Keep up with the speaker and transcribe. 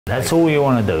That's all you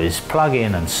want to do is plug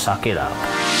in and suck it up.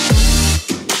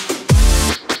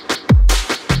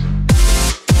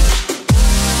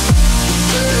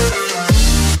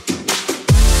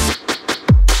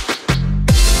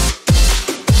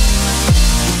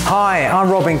 Hi, I'm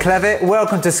Robin Clevitt.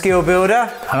 Welcome to Skill Builder.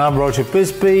 And I'm Roger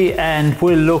Bisbee, and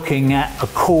we're looking at a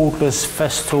cordless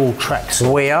Festool track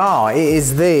saw. We are. It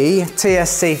is the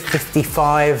TSC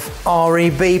 55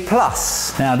 REB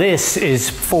Plus. Now this is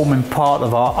forming part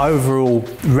of our overall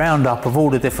roundup of all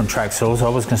the different track saws. I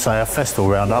was going to say a Festool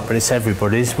roundup, but it's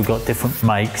everybody's. We've got different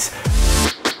makes.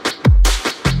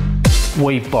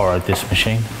 We borrowed this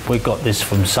machine. We got this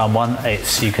from someone.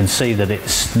 You can see that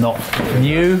it's not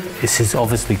new. This is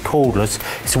obviously cordless.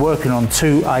 It's working on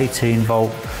two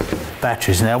 18-volt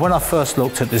batteries. Now, when I first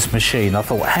looked at this machine, I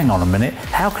thought, hang on a minute,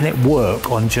 how can it work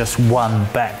on just one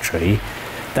battery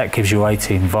that gives you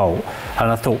 18 volt? And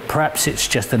I thought perhaps it's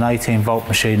just an 18 volt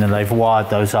machine and they've wired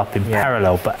those up in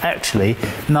parallel, but actually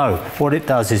no. What it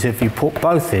does is if you put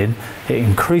both in, it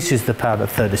increases the power to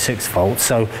 36 volts.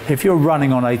 So if you're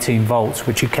running on 18 volts,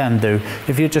 which you can do,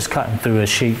 if you're just cutting through a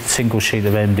single sheet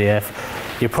of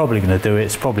MDF, you're probably going to do it.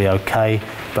 It's probably okay,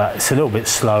 but it's a little bit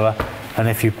slower. And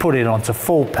if you put it onto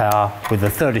full power with a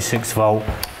 36 volt,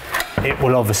 it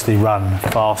will obviously run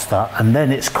faster, and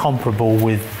then it's comparable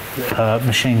with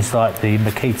machines like the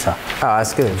Makita. Oh,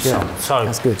 that's good. Yeah. So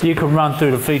that's good. You can run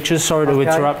through the features. Sorry to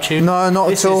interrupt you. No,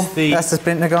 not at all. That's the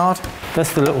splinter guard.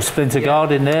 That's the little splinter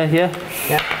guard in there, yeah?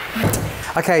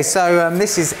 Yeah. Okay, so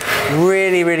this is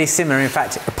really similar. In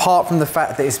fact, apart from the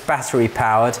fact that it's battery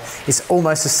powered, it's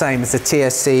almost the same as the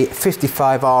TSC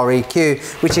 55 REQ,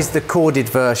 which is the corded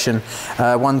version,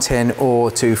 110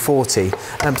 or 240.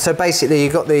 So basically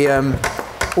you've got the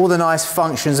all the nice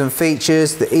functions and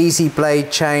features, the easy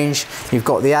blade change, you've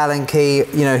got the Allen key,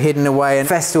 you know, hidden away, and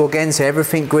Festool again, so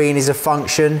everything green is a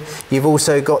function. You've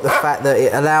also got the fact that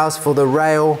it allows for the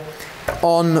rail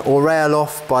on or rail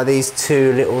off by these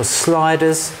two little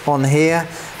sliders on here.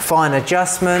 Fine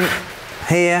adjustment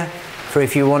here for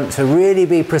if you want to really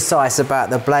be precise about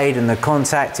the blade and the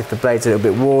contact, if the blade's a little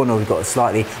bit worn or we've got a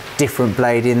slightly different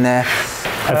blade in there.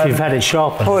 If you've had it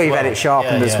sharpened. Or you've had it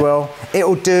sharpened as well.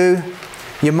 It'll do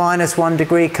your -1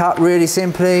 degree cut really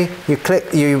simply.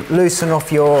 You loosen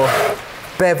off your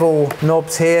bevel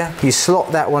knobs here, you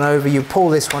slot that one over, you pull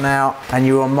this one out, and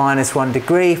you're on -1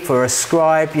 degree for a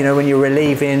scribe, you know, when you're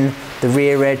relieving the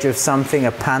rear edge of something,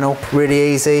 a panel. Really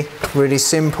easy, really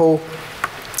simple.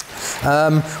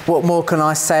 What more can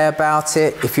I say about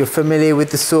it if you're familiar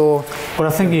with the saw? Well,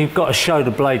 I think you've got to show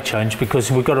the blade change,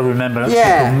 because we've got to remember that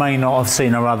people may not have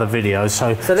seen our other videos,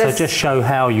 so just show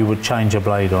how you would change a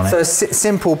blade on it. So a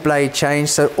simple blade change.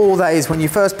 So all that is, when you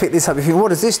first pick this up, you think, what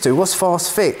does this do? What's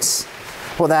fast fix?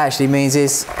 What that actually means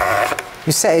is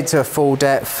you set it to a full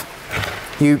depth,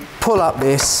 you pull up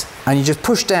this and you just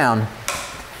push down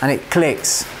and it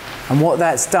clicks. And what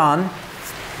that's done,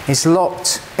 it's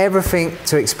locked everything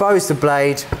to expose the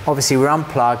blade. Obviously we're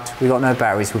unplugged, we've got no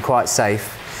batteries, we're quite safe.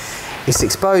 It's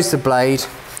exposed the blade,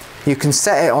 you can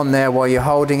set it on there while you're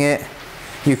holding it,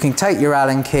 you can take your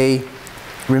Allen key,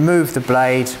 remove the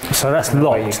blade. So that's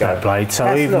locked, that blade,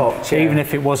 so even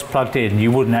if it was plugged in,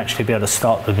 you wouldn't actually be able to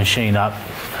start the machine up.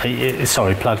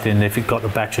 Sorry, plugged in, if it got the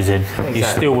batteries in, you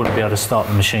still wouldn't be able to start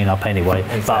the machine up anyway.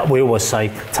 But we always say,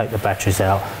 take the batteries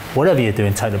out. Whatever you're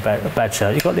doing, take the batteries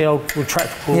out. You've got the old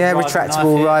retractable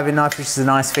retractable riving knife, which is a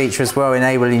nice feature as well,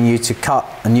 enabling you to cut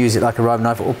and use it like a riving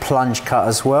knife, or plunge cut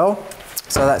as well.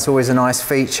 So that's always a nice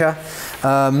feature.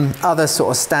 Other sort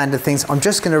of standard things. I'm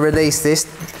just going to release this.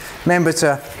 Remember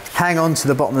to hang on to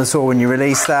the bottom of the saw when you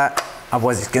release that,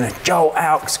 otherwise it's going to jolt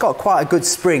out. It's got quite a good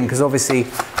spring, because obviously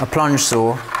a plunge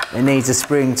saw, it needs a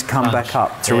spring to come back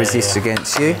up to resist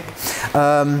against you.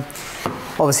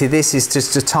 Obviously this is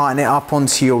just to tighten it up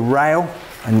onto your rail,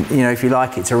 and you know, if you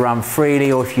like it to run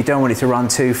freely, or if you don't want it to run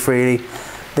too freely,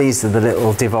 these are the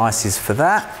little devices for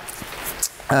that.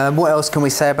 What else can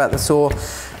we say about the saw?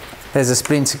 There's a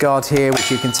splinter guard here, which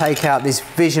you can take out this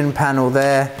vision panel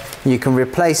there. You can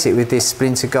replace it with this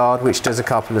splinter guard, which does a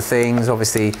couple of things.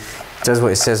 Obviously, it does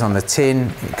what it says on the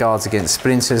tin. It guards against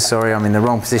splinters. Sorry, I'm in the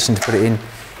wrong position to put it in.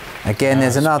 Again,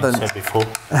 there's another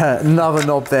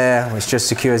knob there, which just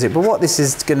secures it. But what this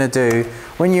is going to do,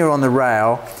 when you're on the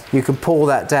rail, you can pull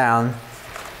that down,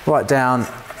 right down,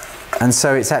 and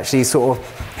so it's actually sort of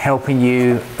helping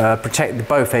you protect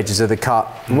both edges of the cut,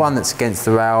 one that's against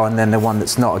the rail and then the one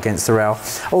that's not against the rail.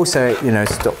 Also, you know,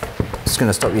 it's going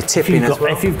to stop you tipping as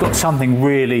well. If you've got something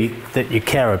really that you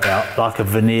care about, like a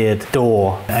veneered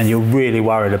door, and you're really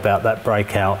worried about that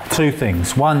breakout, two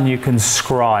things. One, you can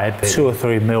scribe 2 or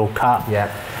 3 mil cut.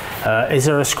 Is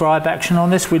there a scribe action on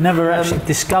this? We never actually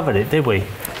discovered it, did we?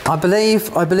 I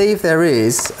believe there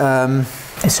is.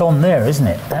 It's on there, isn't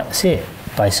it? That's it,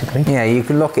 basically. Yeah, you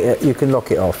can lock it. You can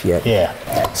lock it off. Yeah.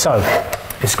 Yeah. So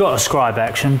it's got a scribe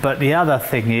action, but the other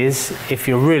thing is, if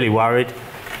you're really worried,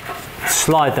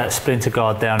 slide that splinter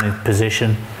guard down in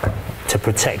position to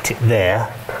protect it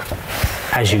there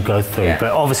as you go through. Yeah.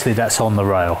 But obviously that's on the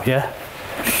rail, yeah?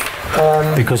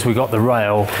 Because we got the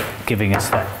rail giving us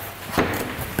that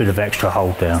bit of extra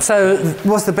hold down. So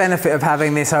what's the benefit of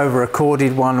having this over a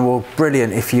corded one? Well,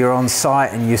 brilliant if you're on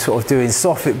site and you're sort of doing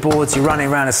soffit boards, you're running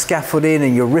around a scaffolding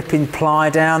and you're ripping ply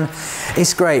down.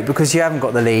 It's great because you haven't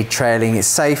got the lead trailing, it's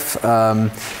safe. You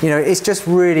know, it's just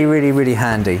really, really, really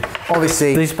handy.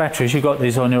 Obviously, these batteries, you got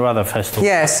these on your other Festool?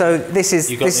 Yeah, so this is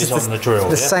on the drill,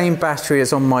 the same battery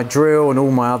as on my drill and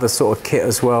all my other sort of kit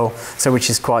as well, so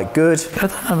which is quite good.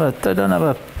 They don't have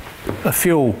a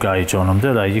fuel gauge on them,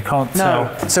 do they? You can't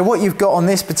tell. So what you've got on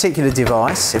this particular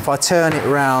device, if I turn it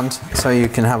around so you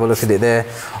can have a look at it there,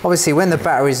 obviously when the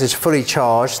batteries are fully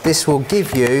charged, this will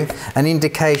give you an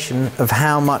indication of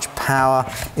how much power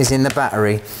is in the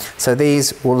battery. So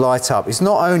these will light up. It's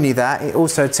not only that, it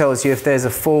also tells you if there's a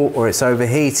fault or it's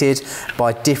overheated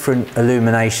by different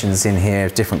illuminations in here,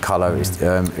 different colours.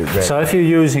 So if you're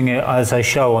using it as they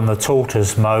show on the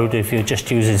tortoise mode, if you're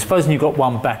just using, supposing you've got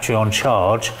one battery on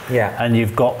charge, yeah, and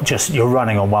you're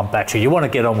running on one battery. You want to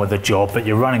get on with the job, but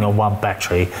you're running on one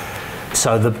battery.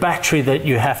 So the battery that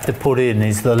you have to put in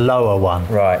is the lower one.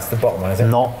 Right, it's the bottom one, is it?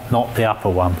 Not the upper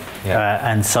one. Yeah.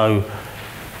 And so,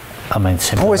 I mean,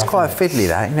 always quite fiddly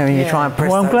that, you know, when you try and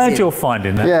press. Well, I'm glad you're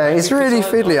finding that. Yeah, it's really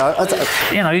fiddly.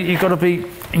 You know, you've got to be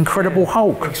Incredible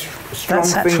Hulk.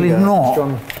 That's actually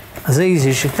not as easy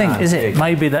as you think, is it?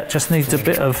 Maybe that just needs a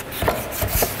bit of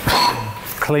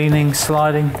cleaning,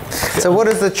 sliding. So what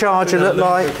does the charger look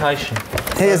like?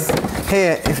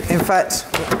 Here, in fact,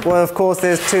 well, of course,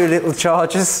 there's two little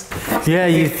chargers. Yeah,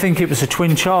 you'd think it was a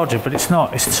twin charger, but it's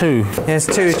not. It's two. There's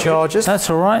two chargers. That's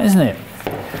all right, isn't it?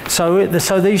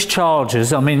 So these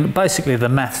chargers, I mean, basically the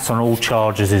maths on all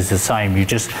chargers is the same. You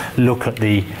just look at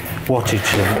the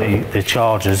wattage of the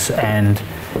chargers and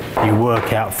you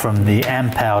work out from the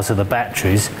amp hours of the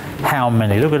batteries how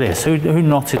many. Look at this. Who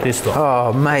knotted this lot?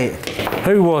 Oh, mate.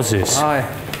 Who was this?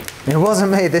 It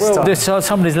wasn't me this time.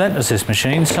 Somebody's lent us this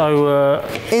machine, so...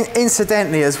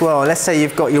 Incidentally as well, let's say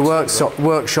you've got your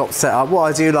workshop set up. What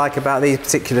I do like about these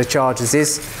particular chargers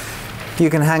is you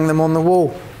can hang them on the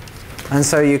wall. And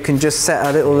so you can just set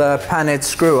a little pan-head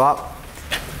screw up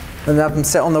and have them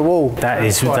set on the wall. That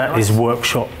is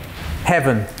workshop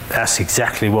heaven. That's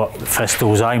exactly what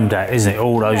Festool's aimed at, isn't it?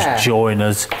 All those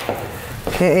joiners.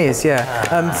 It is,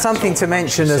 yeah. Something to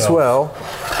mention as well,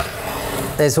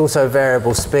 there's also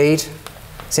variable speed.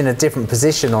 It's in a different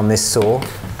position on this saw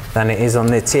than it is on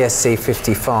the TSC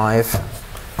 55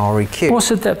 REQ. What's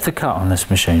the depth of cut on this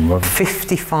machine, Rob?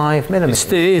 55 millimeters.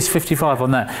 It is 55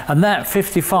 on that. And that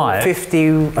 55... 50,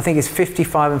 I think it's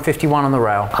 55 and 51 on the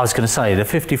rail. I was going to say, the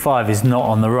 55 is not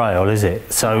on the rail, is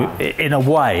it? So, in a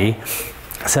way,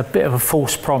 it's a bit of a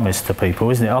false promise to people,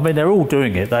 isn't it? I mean, they're all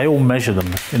doing it. They all measure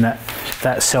them in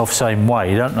that self-same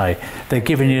way, don't they? They're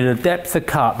giving you the depth of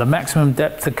cut, the maximum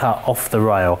depth of cut off the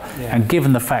rail. Yeah. And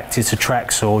given the fact it's a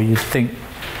track saw, you'd think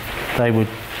they would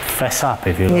fess up,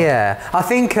 if you like. Yeah, I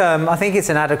think it's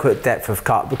an adequate depth of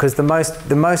cut because the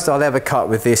most I'll ever cut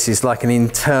with this is like an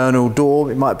internal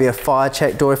door. It might be a fire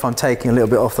check door if I'm taking a little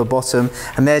bit off the bottom,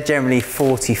 and they're generally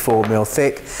 44 mil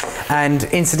thick. And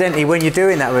incidentally, when you're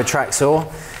doing that with a track saw,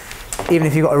 even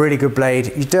if you've got a really good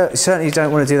blade, you certainly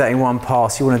don't want to do that in one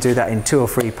pass. You want to do that in 2 or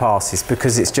 3 passes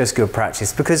because it's just good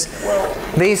practice. Because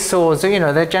these saws, you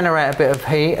know, they generate a bit of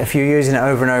heat if you're using it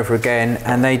over and over again,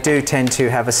 and they do tend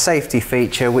to have a safety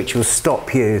feature which will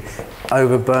stop you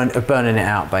burning it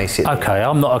out, basically. Okay,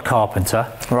 I'm not a carpenter.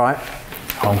 Right.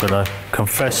 I'm going to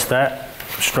confess that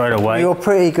straight away. You're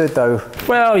pretty good though.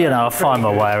 Well, you know, I find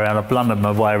my way around. I've blundered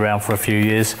my way around for a few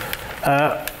years.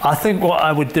 I think what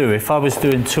I would do, if I was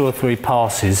doing 2 or 3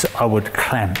 passes, I would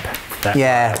clamp that.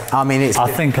 Yeah, I mean, I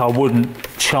think I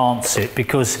wouldn't chance it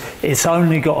because it's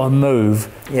only got to move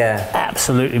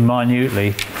absolutely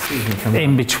minutely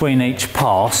in between each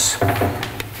pass,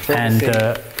 and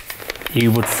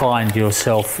you would find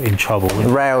yourself in trouble. The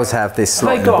rails have this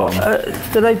slot at the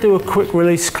bottom. Do they do a quick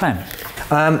release clamp?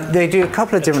 They do a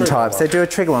couple of different types. They do a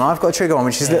trigger one. I've got a trigger one,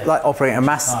 which is like operating a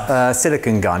mass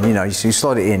silicon gun. You know, you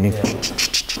slot it in,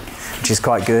 which is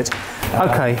quite good.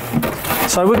 Okay,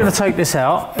 so we're going to take this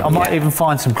out. I might even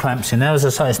find some clamps in there. As I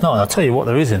say, it's not. I'll tell you what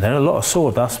there is in there. A lot of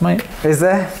sawdust, mate. Is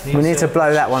there? We need to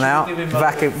blow that one out.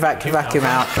 Vacuum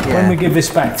out. When we give this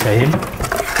back to him,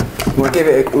 We'll give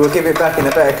it back in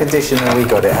a better condition than we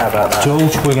got it. How about that?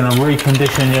 George, we're going to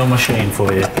recondition your machine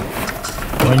for you.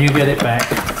 When you get it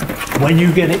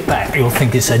back, you'll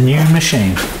think it's a new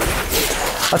machine.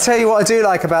 I'll tell you what I do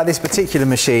like about this particular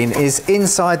machine is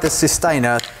inside the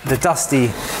sustainer, the dusty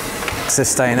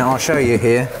sustainer, I'll show you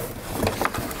here,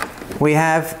 we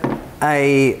have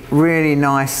a really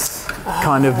nice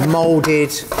kind of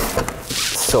moulded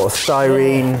sort of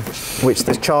styrene which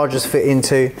the chargers fit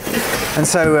into. And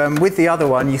so with the other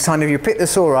one, you pick the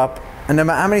saw up, and no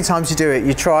matter how many times you do it,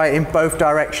 you try it in both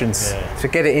directions to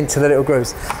get it into the little grooves.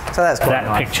 So that's quite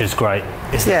nice. That picture's great.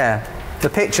 Yeah, the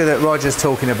picture that Roger's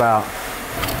talking about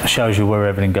shows you where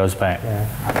everything goes back.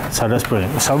 Yeah. So that's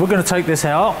brilliant. So we're going to take this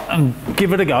out and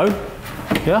give it a go.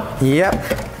 Yeah? Yep.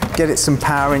 Get it some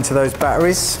power into those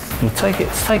batteries. We'll take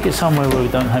it somewhere where we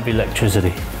don't have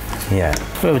electricity. Yeah.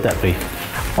 Where would that be?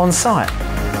 On site.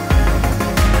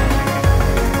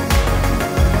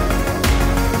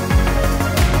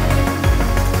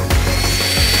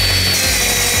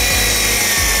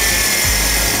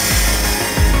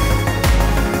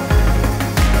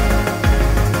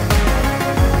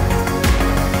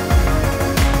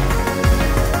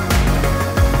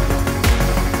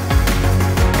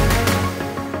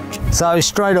 So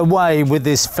straight away with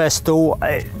this Festool,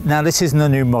 now this isn't a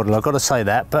new model, I've got to say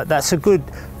that, but that's a good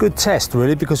test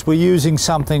really, because we're using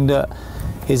something that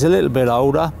is a little bit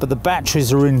older, but the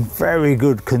batteries are in very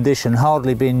good condition,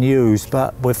 hardly being used,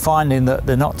 but we're finding that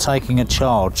they're not taking a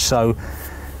charge. So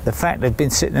the fact they've been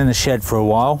sitting in the shed for a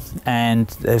while and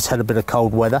they've had a bit of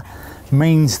cold weather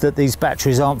means that these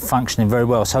batteries aren't functioning very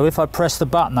well. So if I press the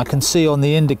button, I can see on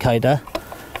the indicator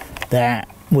that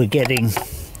we're getting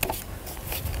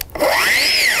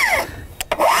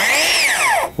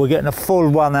a full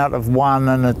one out of one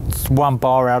and a 1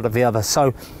 bar out of the other.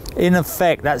 So in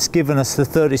effect, that's given us the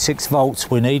 36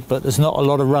 volts we need, but there's not a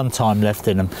lot of runtime left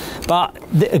in them. But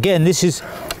again, this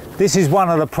is one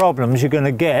of the problems you're going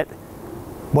to get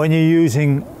when you're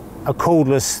using a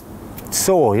cordless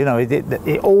saw. You know,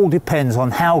 it all depends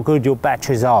on how good your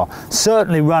batteries are.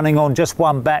 Certainly running on just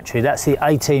one battery, that's the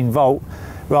 18 volt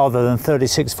rather than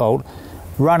 36 volt.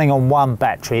 Running on one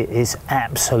battery is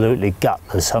absolutely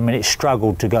gutless. I mean, it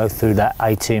struggled to go through that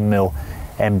 18mm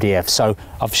MDF. So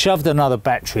I've shoved another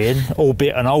battery in,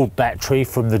 albeit an old battery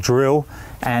from the drill,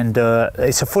 and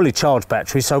it's a fully charged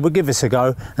battery, so we'll give this a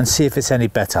go and see if it's any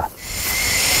better.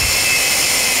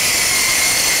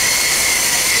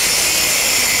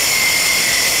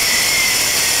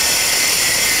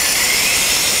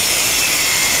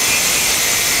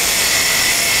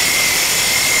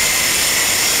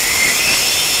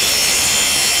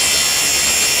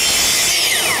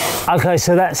 Okay,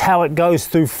 so that's how it goes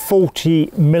through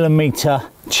 40mm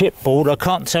chipboard. I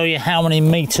can't tell you how many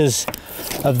meters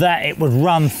of that it would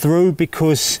run through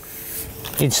because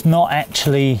it's not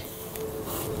actually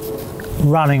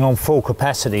running on full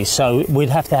capacity. So we'd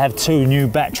have to have 2 new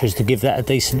batteries to give that a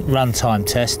decent runtime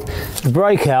test. The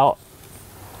breakout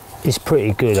is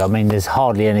pretty good. I mean, there's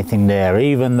hardly anything there,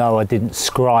 even though I didn't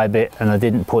scribe it and I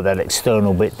didn't put that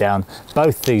external bit down.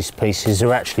 Both these pieces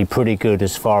are actually pretty good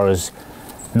as far as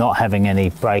not having any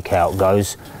breakout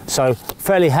goes, so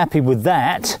fairly happy with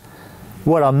that.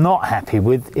 What I'm not happy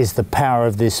with is the power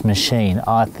of this machine.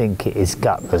 I think it is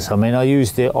gutless. I mean, I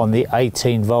used it on the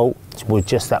 18 volt with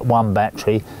just that one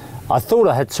battery. I thought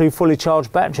I had 2 fully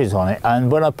charged batteries on it, and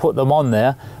when I put them on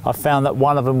there, I found that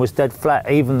one of them was dead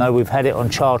flat. Even though we've had it on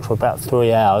charge for about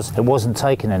 3 hours, it wasn't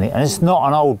taking any, and it's not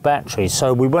an old battery.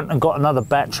 So we went and got another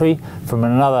battery from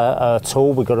another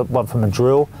tool. We got one from a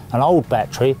drill, an old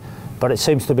battery, but it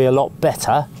seems to be a lot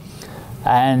better.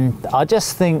 And I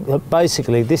just think that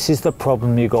basically this is the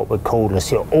problem you got with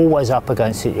cordless. You're always up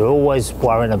against it. You're always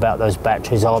worrying about those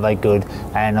batteries. Are they good?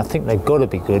 And I think they've got to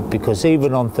be good, because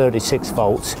even on 36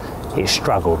 volts, it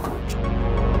struggled.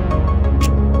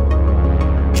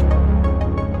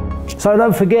 So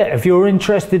don't forget, if you're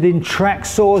interested in track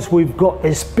saws, we've got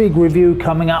this big review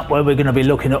coming up where we're going to be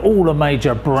looking at all the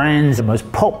major brands, the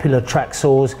most popular track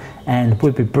saws, and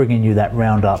we'll be bringing you that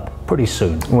roundup pretty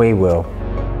soon. We will.